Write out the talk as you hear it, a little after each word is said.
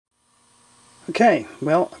Okay,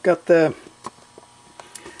 well, I've got the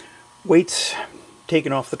weights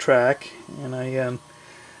taken off the track, and I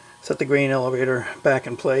set the grain elevator back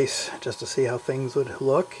in place just to see how things would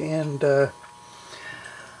look, and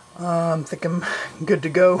I think I'm good to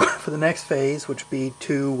go for the next phase, which would be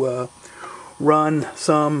to run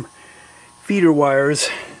some feeder wires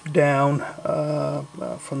down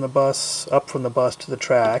from the bus, up from the bus to the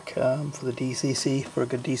track for the DCC, for a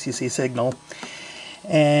good DCC signal,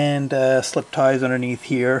 and slip ties underneath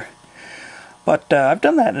here. But I've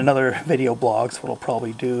done that in another video blog, so what I'll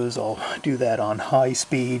probably do is I'll do that on high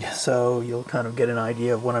speed, so you'll kind of get an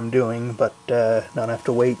idea of what I'm doing, but not have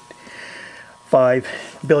to wait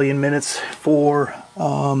 5 billion minutes for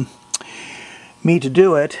me to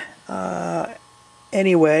do it.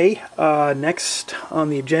 Anyway, next on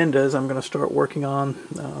the agenda is I'm going to start working on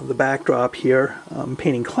the backdrop here,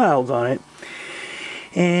 painting clouds on it.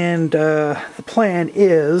 And the plan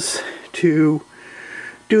is to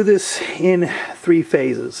do this in 3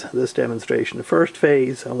 phases, this demonstration. The first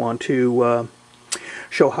phase, I want to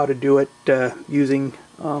show how to do it using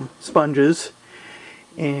sponges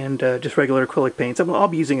and just regular acrylic paints. I'll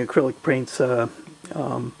be using acrylic paints for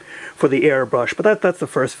the airbrush, but that's the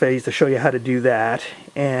first phase, to show you how to do that.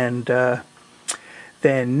 And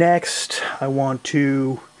then next I want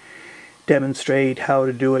to demonstrate how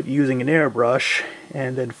to do it using an airbrush,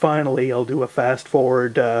 and then finally I'll do a fast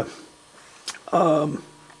forward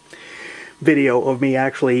video of me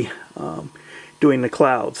actually doing the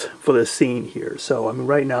clouds for this scene here. So I mean,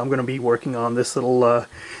 right now I'm going to be working on this little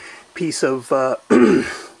piece of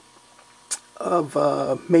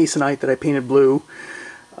masonite that I painted blue,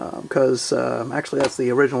 because actually that's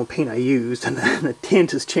the original paint I used, and the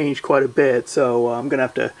tint has changed quite a bit, so I'm gonna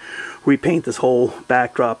have to repaint this whole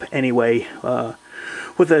backdrop anyway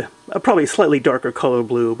with a probably slightly darker color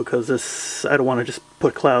blue, because this, I don't want to just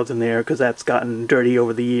put clouds in there because that's gotten dirty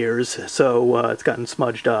over the years, so it's gotten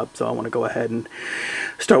smudged up, so I want to go ahead and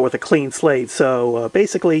start with a clean slate. So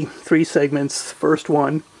basically 3 segments. First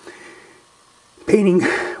one, painting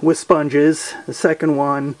with sponges. The second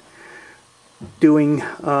one, doing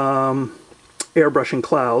airbrushing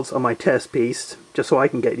clouds on my test piece, just so I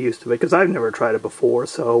can get used to it, because I've never tried it before,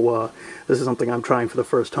 so this is something I'm trying for the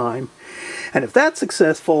first time. And if that's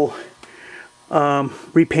successful,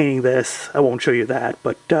 repainting this, I won't show you that,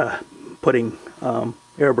 but putting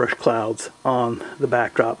airbrush clouds on the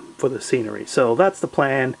backdrop for the scenery. So that's the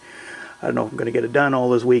plan. I don't know if I'm going to get it done all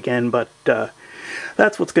this weekend, but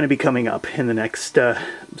that's what's going to be coming up in the next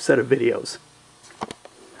set of videos.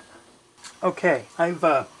 Okay,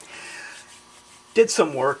 I've did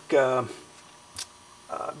some work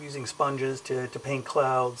using sponges to paint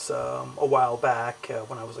clouds a while back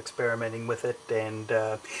when I was experimenting with it, and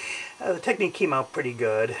the technique came out pretty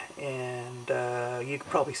good, and you can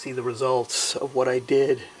probably see the results of what I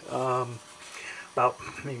did about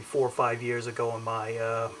maybe 4 or 5 years ago on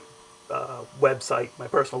my website, my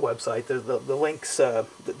personal website. The links,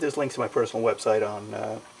 there's links to my personal website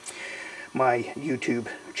on my YouTube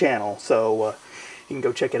channel, so you can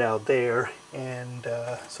go check it out there. And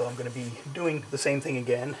so I'm going to be doing the same thing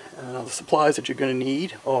again. The supplies that you're going to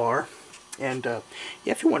need are, and yeah,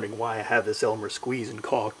 if you're wondering why I have this Elmer squeeze and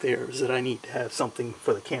caulk there, is that I need to have something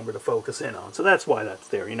for the camera to focus in on. So that's why that's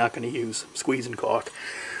there. You're not going to use squeeze and caulk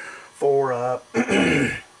for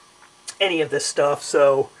any of this stuff,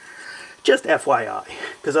 so just FYI,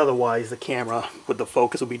 because otherwise the camera with the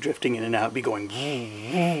focus will be drifting in and out, be going,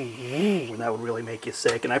 and that would really make you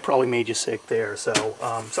sick, and I probably made you sick there, so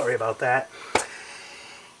sorry about that.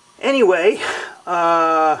 Anyway,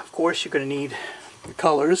 of course you're going to need your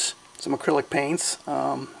colors, some acrylic paints.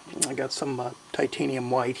 I got some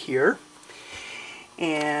titanium white here,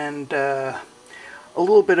 and a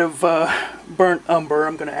little bit of burnt umber.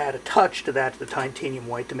 I'm going to add a touch to that, to the titanium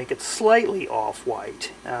white, to make it slightly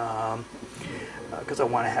off-white, because I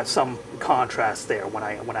want to have some contrast there when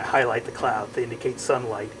I highlight the cloud to indicate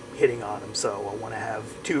sunlight hitting on them. So I want to have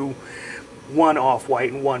one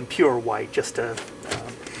off-white and one pure white, just to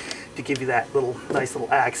give you that nice little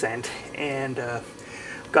accent. And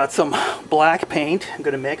got some black paint I'm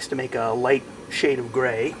going to mix to make a light shade of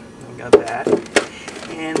gray. I got that,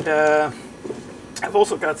 and I've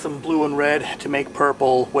also got some blue and red to make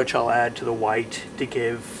purple, which I'll add to the white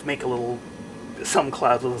to make some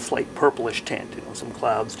clouds with a slight purplish tint. You know, some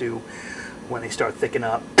clouds do, when they start thickening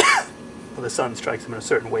up, when the sun strikes them in a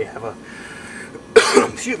certain way, have a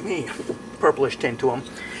excuse me, purplish tint to them.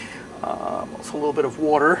 Also a little bit of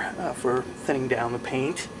water for thinning down the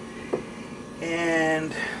paint.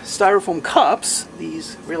 And styrofoam cups,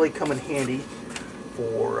 these really come in handy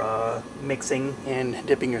for mixing and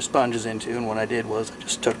dipping your sponges into. And what I did was I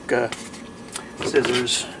just took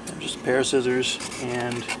scissors, just a pair of scissors,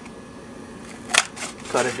 and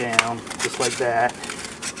cut it down just like that.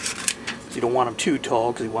 You don't want them too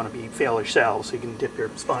tall because you want to be fairly shallow, so you can dip your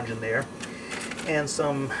sponge in there. And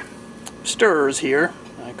some stirrers here.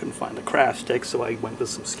 I couldn't find the craft sticks, so I went with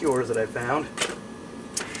some skewers that I found.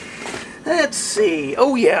 Let's see.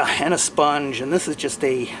 Oh yeah, and a sponge. And this is just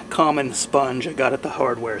a common sponge I got at the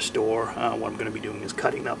hardware store. What I'm going to be doing is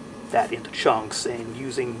cutting up that into chunks and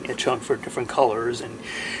using a chunk for different colors, and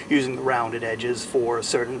using the rounded edges for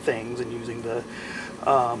certain things, and using the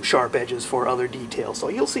sharp edges for other details. So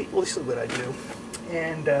we'll see what I do.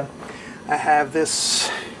 And I have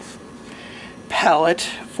this palette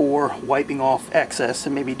for wiping off excess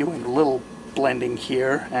and maybe doing a little blending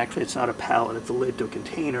here. Actually, it's not a palette, it's a lid to a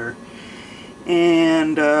container.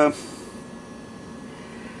 And boy,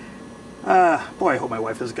 I hope my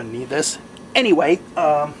wife isn't going to need this. Anyway,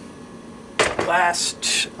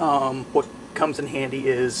 what comes in handy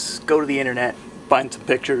is go to the internet, find some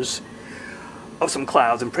pictures of some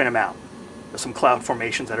clouds and print them out. Some cloud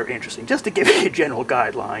formations that are interesting, just to give you a general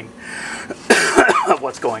guideline of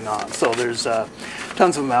what's going on. So there's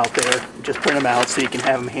tons of them out there. Just print them out so you can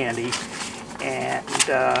have them handy, and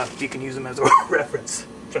you can use them as a reference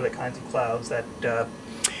for the kinds of clouds that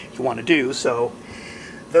you want to do. So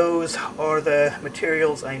those are the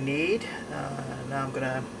materials I need. Now I'm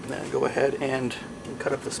gonna go ahead and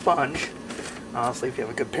cut up the sponge. Honestly, if you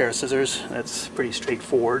have a good pair of scissors, that's pretty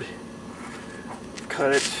straightforward.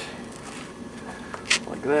 Cut it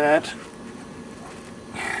like that.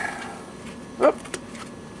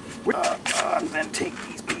 And then take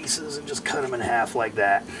these pieces and just cut them in half like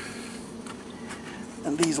that.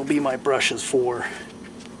 And these will be my brushes for...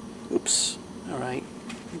 Oops. Alright.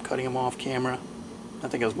 I'm cutting them off camera. I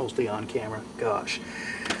think I was mostly on camera. Gosh.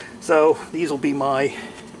 So these will be my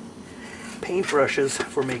paint brushes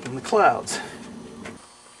for making the clouds.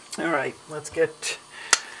 Alright, let's get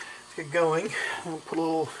going. I'll put a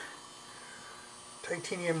little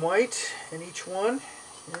titanium white in each one.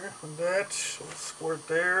 Here, like that. So we'll squirt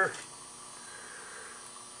there.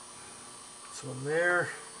 Some there.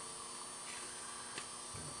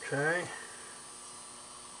 Okay.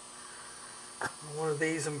 One of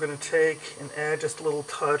these I'm going to take and add just a little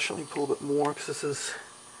touch. Let me put a little bit more because this is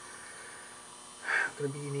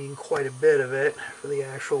going to be needing quite a bit of it for the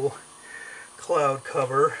actual cloud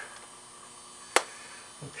cover.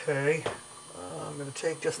 Okay. I'm going to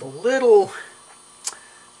take just a little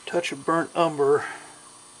touch of burnt umber,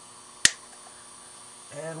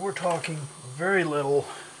 and we're talking very little.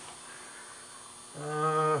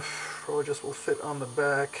 Probably just will fit on the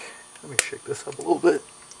back. Let me shake this up a little bit.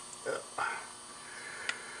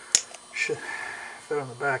 Should fit on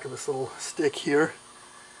the back of this little stick here.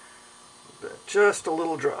 Just a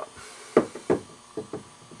little drop.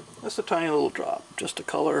 Just a tiny little drop, just to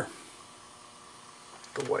color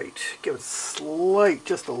the white. Give it slight,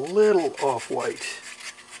 just a little off-white.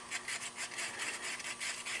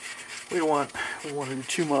 We don't want to do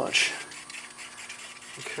too much.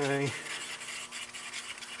 Okay.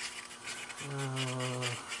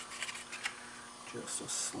 Just a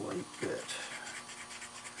slight bit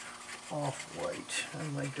off-white. I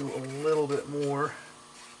might do a little bit more.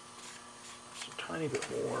 Just a tiny bit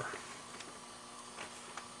more.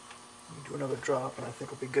 Do another drop and I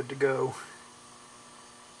think we'll be good to go.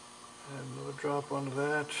 Add another drop onto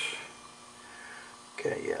that.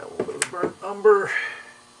 Okay, yeah, a little bit of burnt umber.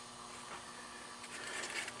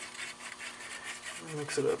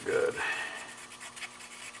 Mix it up good.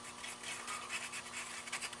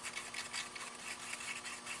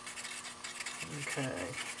 Okay,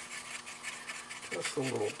 just a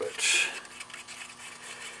little bit.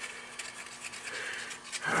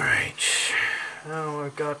 Alright, now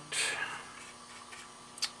I've got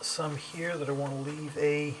some here that I want to leave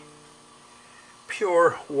a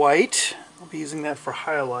pure white. I'll be using that for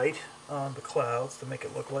highlight on the clouds to make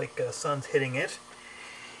it look like the sun's hitting it.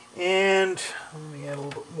 And let me add a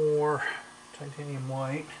little bit more titanium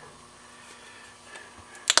white.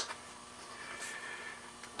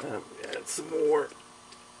 Add some more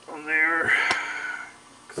on there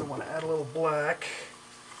because I want to add a little black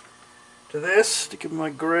to this to give my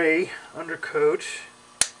gray undercoat.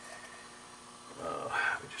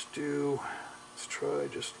 Let's try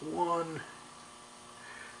just one.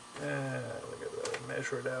 Look at that,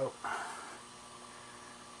 measure it out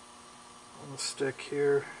on the stick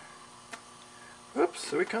here.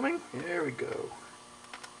 Oops, are we coming? There we go.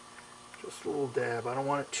 Just a little dab. I don't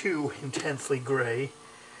want it too intensely gray.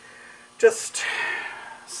 Just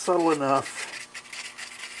subtle enough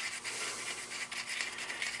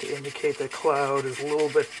to indicate the cloud is a little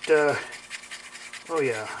Oh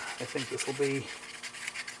yeah, I think this will be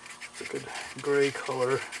a good gray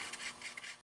color.